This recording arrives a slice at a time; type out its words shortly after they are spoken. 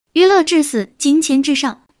娱乐至死，金钱至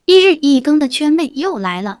上。一日一更的圈妹又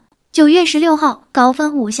来了。9月16号，高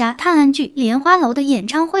分武侠探案剧《莲花楼》的演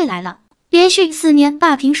唱会来了。连续4年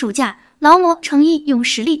霸屏暑假，劳模成毅用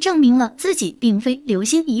实力证明了自己并非流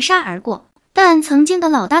星一闪而过。但曾经的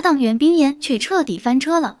老搭档袁冰妍却彻底翻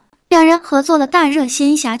车了。两人合作了大热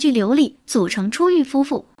仙侠剧《琉璃》，组成出狱夫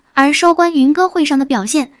妇。而收官云歌会上的表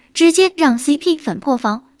现，直接让 CP 粉破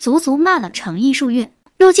防，足足骂了成毅数月。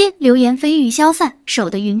如今流言蜚语消散，守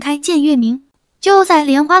得云开见月明。就在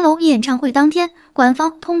莲花楼演唱会当天，官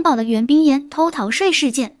方通报了袁冰妍偷逃税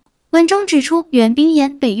事件。文中指出，袁冰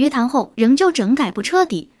妍被约谈后仍旧整改不彻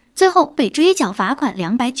底，最后被追缴罚款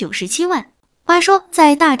297万。话说，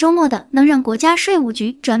在大周末的能让国家税务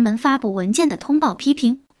局专门发布文件的通报批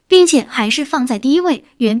评，并且还是放在第一位，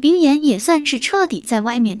袁冰妍也算是彻底在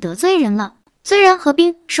外面得罪人了。虽然和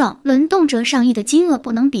冰爽伦动辄上亿的金额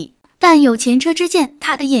不能比，但有前车之鉴，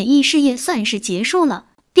他的演艺事业算是结束了。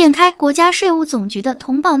点开国家税务总局的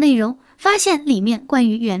通报内容，发现里面关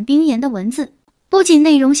于袁冰妍的文字，不仅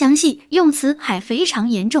内容详细，用词还非常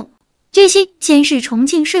严重。据悉，先是重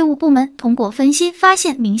庆税务部门通过分析发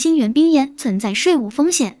现明星袁冰妍存在税务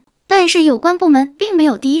风险，但是有关部门并没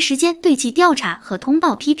有第一时间对其调查和通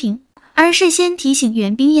报批评，而是先提醒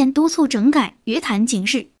袁冰妍督促整改，约谈警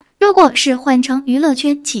示。如果是换成娱乐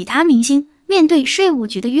圈其他明星，面对税务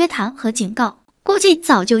局的约谈和警告，估计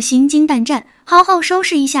早就心惊胆战，好好收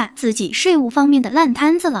拾一下自己税务方面的烂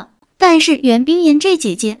摊子了。但是袁冰妍这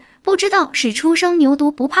姐姐，不知道是初生牛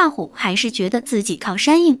犊不怕虎，还是觉得自己靠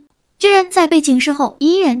山硬，居然在被警示后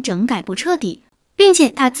依然整改不彻底，并且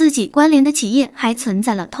他自己关联的企业还存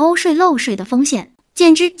在了偷税漏税的风险，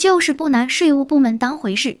简直就是不拿税务部门当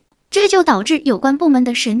回事。这就导致有关部门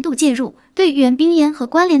的深度介入，对袁冰妍和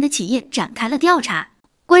关联的企业展开了调查。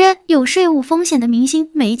果然，有税务风险的明星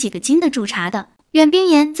没几个经得住查的。袁冰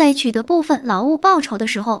妍在取得部分劳务报酬的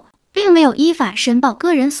时候，并没有依法申报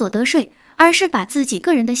个人所得税，而是把自己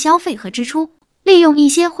个人的消费和支出利用一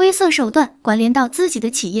些灰色手段关联到自己的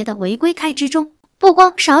企业的违规开支中，不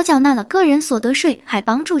光少缴纳了个人所得税，还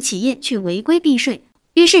帮助企业去违规避税。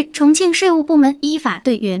于是重庆税务部门依法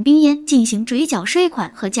对袁冰妍进行追缴税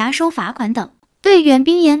款和加收罚款等，对袁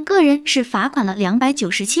冰妍个人是罚款了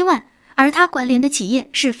297万，而他关联的企业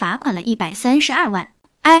是罚款了132万。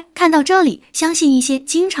看到这里，相信一些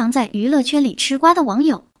经常在娱乐圈里吃瓜的网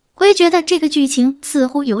友会觉得这个剧情似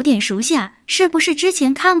乎有点熟悉啊，是不是之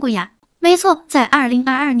前看过呀？没错，在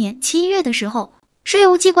2022年7月的时候，税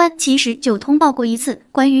务机关其实就通报过一次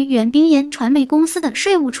关于袁冰妍传媒公司的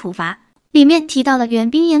税务处罚，里面提到了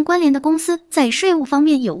袁冰妍关联的公司在税务方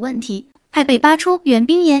面有问题，还被扒出袁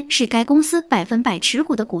冰妍是该公司100%持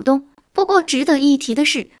股的股东。不过值得一提的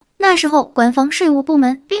是，那时候官方税务部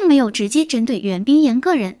门并没有直接针对袁冰妍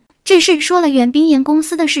个人，只是说了袁冰妍公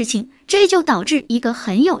司的事情，这就导致一个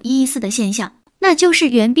很有意思的现象，那就是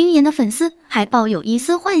袁冰妍的粉丝还抱有一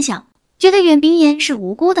丝幻想，觉得袁冰妍是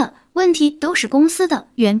无辜的，问题都是公司的，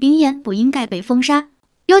袁冰妍不应该被封杀。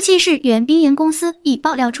尤其是袁冰妍公司一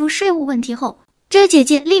爆料出税务问题后，这姐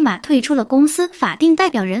姐立马退出了公司法定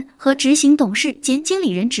代表人和执行董事兼经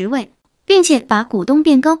理人职位，并且把股东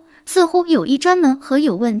变更，似乎有意专门和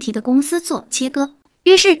有问题的公司做切割。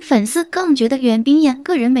于是粉丝更觉得袁冰妍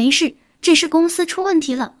个人没事，只是公司出问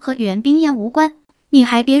题了，和袁冰妍无关。你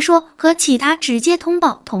还别说，和其他直接通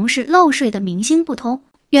报同事漏税的明星不同，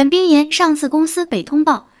袁冰妍上次公司被通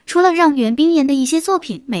报，除了让袁冰妍的一些作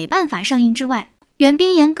品没办法上映之外，袁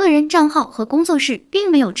冰妍个人账号和工作室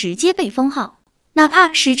并没有直接被封号，哪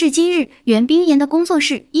怕时至今日，袁冰妍的工作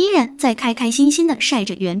室依然在开开心心的晒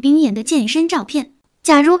着袁冰妍的健身照片。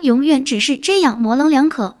假如永远只是这样模棱两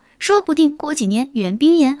可，说不定过几年袁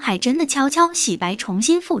冰妍还真的悄悄洗白重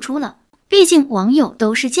新复出了。毕竟网友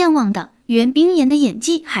都是健忘的，袁冰妍的演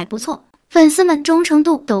技还不错，粉丝们忠诚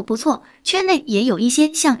度都不错，圈内也有一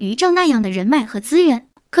些像于正那样的人脉和资源。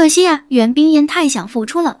可惜啊，袁冰妍太想复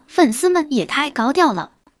出了，粉丝们也太高调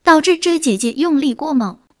了，导致这姐姐用力过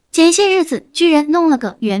猛。前些日子居然弄了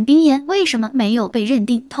个袁冰妍为什么没有被认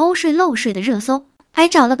定偷税漏税的热搜，还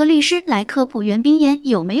找了个律师来科普袁冰妍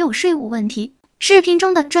有没有税务问题。视频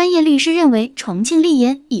中的专业律师认为，重庆丽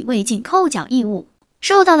妍以未尽扣缴义务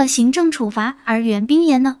受到了行政处罚，而袁冰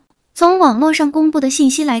妍呢，从网络上公布的信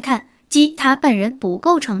息来看，即她本人不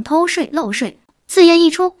构成偷税漏税。此言一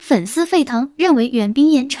出，粉丝沸腾，认为袁冰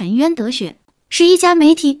妍沉冤得雪。11家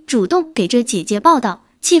媒体主动给这姐姐报道，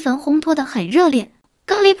气氛烘托得很热烈。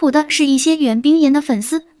更离谱的是，一些袁冰妍的粉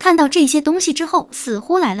丝看到这些东西之后，似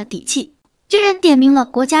乎来了底气，居然点名了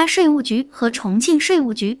国家税务局和重庆税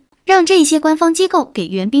务局，让这些官方机构给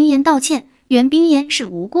袁冰妍道歉。袁冰妍是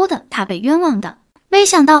无辜的，她被冤枉的。没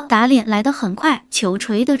想到打脸来得很快，球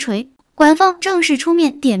锤的锤。官方正式出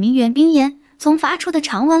面点名袁冰妍。从发出的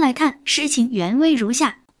长文来看，事情原委如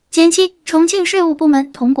下：前期，重庆税务部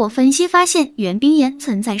门通过分析发现袁冰妍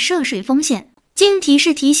存在涉税风险，经提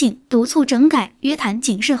示提醒、督促整改、约谈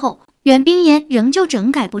警示后，袁冰妍仍旧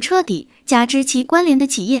整改不彻底，加之其关联的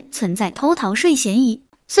企业存在偷逃税嫌疑，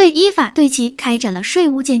遂依法对其开展了税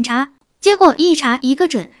务检查。结果一查一个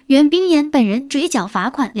准，袁冰妍本人追缴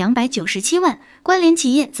罚款297万，关联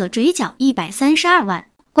企业则追缴132万。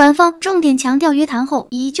官方重点强调约谈后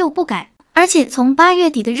依旧不改，而且从8月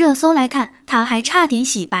底的热搜来看，他还差点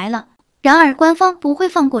洗白了。然而官方不会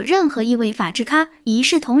放过任何一位法治咖，一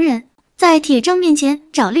视同仁，在铁证面前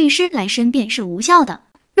找律师来申辩是无效的。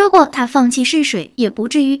如果他放弃试水，也不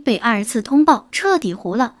至于被2次通报彻底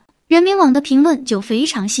糊了。人民网的评论就非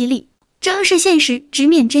常犀利，正视现实，直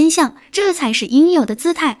面真相，这才是应有的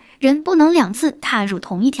姿态。人不能2次踏入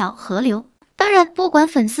同一条河流。当然，不管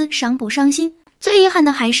粉丝伤不伤心，最遗憾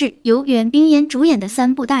的还是由袁冰妍主演的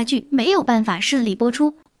3部大剧没有办法顺利播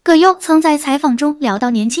出。葛优曾在采访中聊到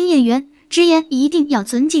年轻演员，直言一定要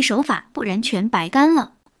遵纪守法，不然全白干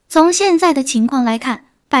了。从现在的情况来看，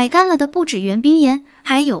白干了的不止袁冰妍，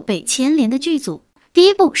还有被牵连的剧组。第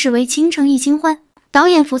一部是为倾城一清欢，导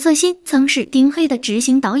演福策新曾是丁黑的执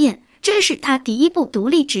行导演，这是他第一部独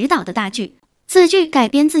立执导的大剧。此剧改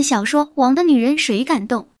编自小说《王的女人谁敢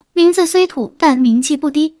动》，名字虽土，但名气不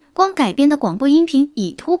低，光改编的广播音频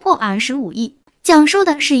已突破25亿。讲述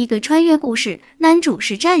的是一个穿越故事，男主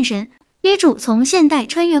是战神，女主从现代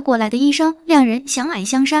穿越过来的医生，两人相爱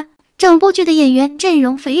相杀。整部剧的演员阵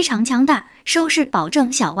容非常强大，收视保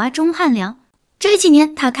证小蛙钟汉良。这几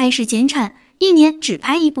年他开始减产，1年只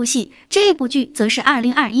拍1部戏，这部剧则是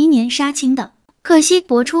2021年杀青的，可惜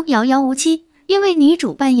播出遥遥无期，因为女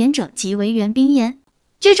主扮演者即为袁冰妍。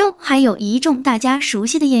剧中还有一众大家熟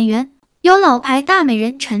悉的演员，有老牌大美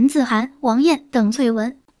人陈子涵、王艳、邓萃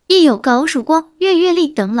雯，亦有高曙光、岳月丽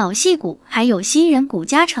等老戏骨，还有新人古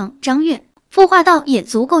嘉诚、张越。孵化道也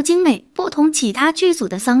足够精美，不同其他剧组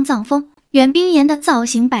的丧葬风，袁冰妍的造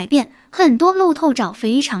型百变，很多路透照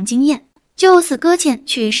非常惊艳，就此搁浅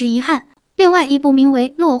确实遗憾。另外一部名为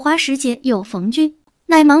《落花时节又逢君》，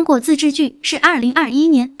乃芒果自制剧，是2021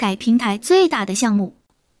年该平台最大的项目。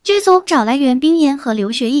剧组找来袁冰妍和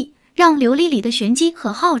刘学义，让琉璃里的玄机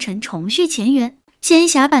和浩辰重续前缘。仙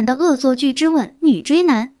侠版的恶作剧之吻女追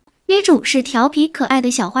男，女主是调皮可爱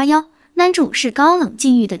的小花妖，男主是高冷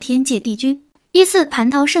禁欲的天界帝君。一次蟠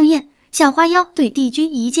桃盛宴，小花妖对帝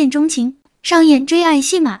君一见钟情，上演追爱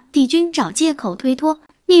戏码，帝君找借口推脱，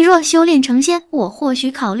你若修炼成仙，我或许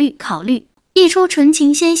考虑。一出纯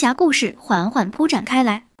情仙侠故事缓缓铺展开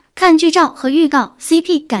来。看剧照和预告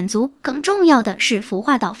 ，CP 感足。更重要的是服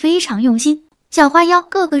化道非常用心，小花妖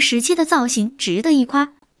各个时期的造型值得一夸。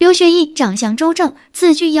刘学义长相周正，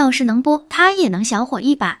此剧要是能播，他也能小火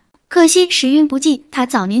一把。可惜时运不济，他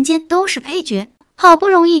早年间都是配角，好不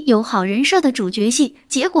容易有好人设的主角戏，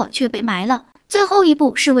结果却被埋了。最后一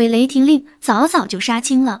部是为雷霆令，早就杀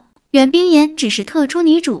青了。袁冰妍只是特出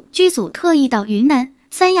女主，剧组特意到云南、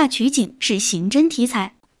三亚取景，是刑侦题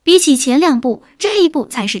材。比起前2部，这一部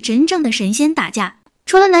才是真正的神仙打架。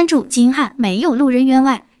除了男主金瀚没有路人缘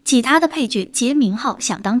外，其他的配角皆名号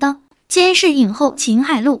响当当。先是影后秦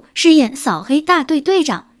海璐，饰演扫黑大队队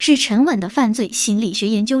长，是沉稳的犯罪心理学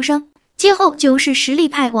研究生。其后就是实力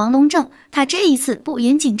派王龙正，他这一次不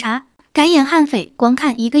演警察，改演悍匪，光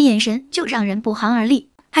看一个眼神就让人不寒而栗。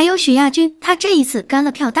还有许亚军，他这一次干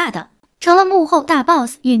了票大的，成了幕后大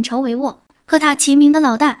boss， 运筹帷幄。和他齐名的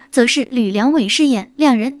老大则是吕良伟饰演，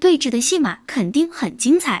两人对峙的戏码肯定很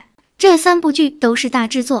精彩。这3部剧都是大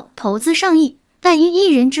制作，投资上亿，但因一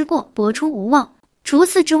人之过播出无望。除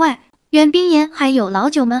此之外，袁冰妍还有老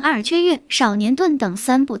九门、二缺月、少年盾等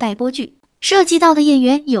3部待播剧，涉及到的演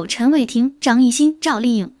员有陈伟霆、张艺兴、赵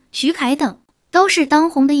丽颖、徐凯等，都是当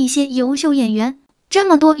红的一些优秀演员。这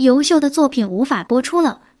么多优秀的作品无法播出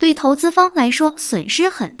了，对投资方来说损失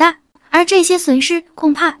很大。而这些损失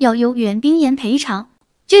恐怕要由袁冰妍赔偿，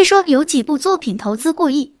据说有几部作品投资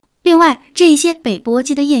过亿。另外，这些被波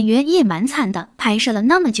及的演员也蛮惨的，拍摄了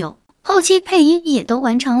那么久，后期配音也都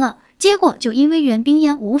完成了，结果就因为袁冰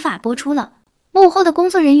妍无法播出了，幕后的工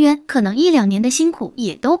作人员可能1-2年的辛苦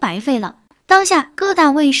也都白费了。当下各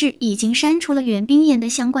大卫视已经删除了袁冰妍的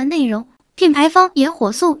相关内容，品牌方也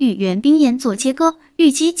火速与袁冰妍做切割，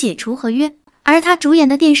预期解除合约，而他主演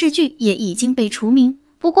的电视剧也已经被除名。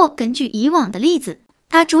不过根据以往的例子，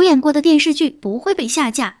他主演过的电视剧不会被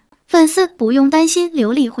下架，粉丝不用担心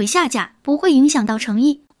刘丽会下架，不会影响到诚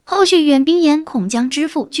意。后续袁冰妍恐将支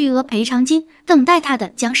付巨额赔偿金，等待他的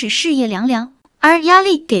将是事业凉凉。而压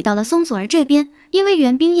力给到了宋祖儿这边，因为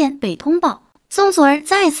袁冰妍被通报，宋祖儿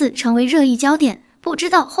再次成为热议焦点。不知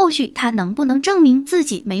道后续他能不能证明自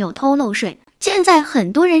己没有偷漏税。现在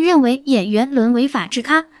很多人认为演员沦为法制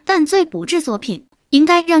咖，但最不制作品，应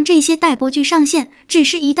该让这些待播剧上线。只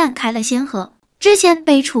是一旦开了先河，之前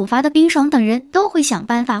被处罚的冰爽等人都会想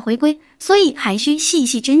办法回归，所以还需细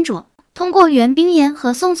细斟酌。通过袁冰妍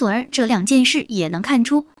和宋祖儿这2件事也能看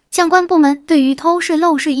出，相关部门对于偷税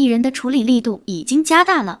漏税艺人的处理力度已经加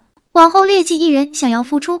大了。往后劣迹艺人想要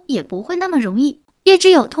复出也不会那么容易，也只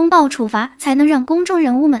有通报处罚，才能让公众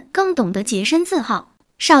人物们更懂得洁身自好，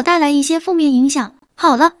少带来一些负面影响。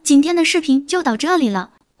好了，今天的视频就到这里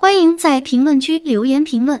了，欢迎在评论区留言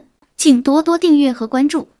评论，请多多订阅和关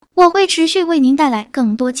注，我会持续为您带来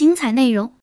更多精彩内容。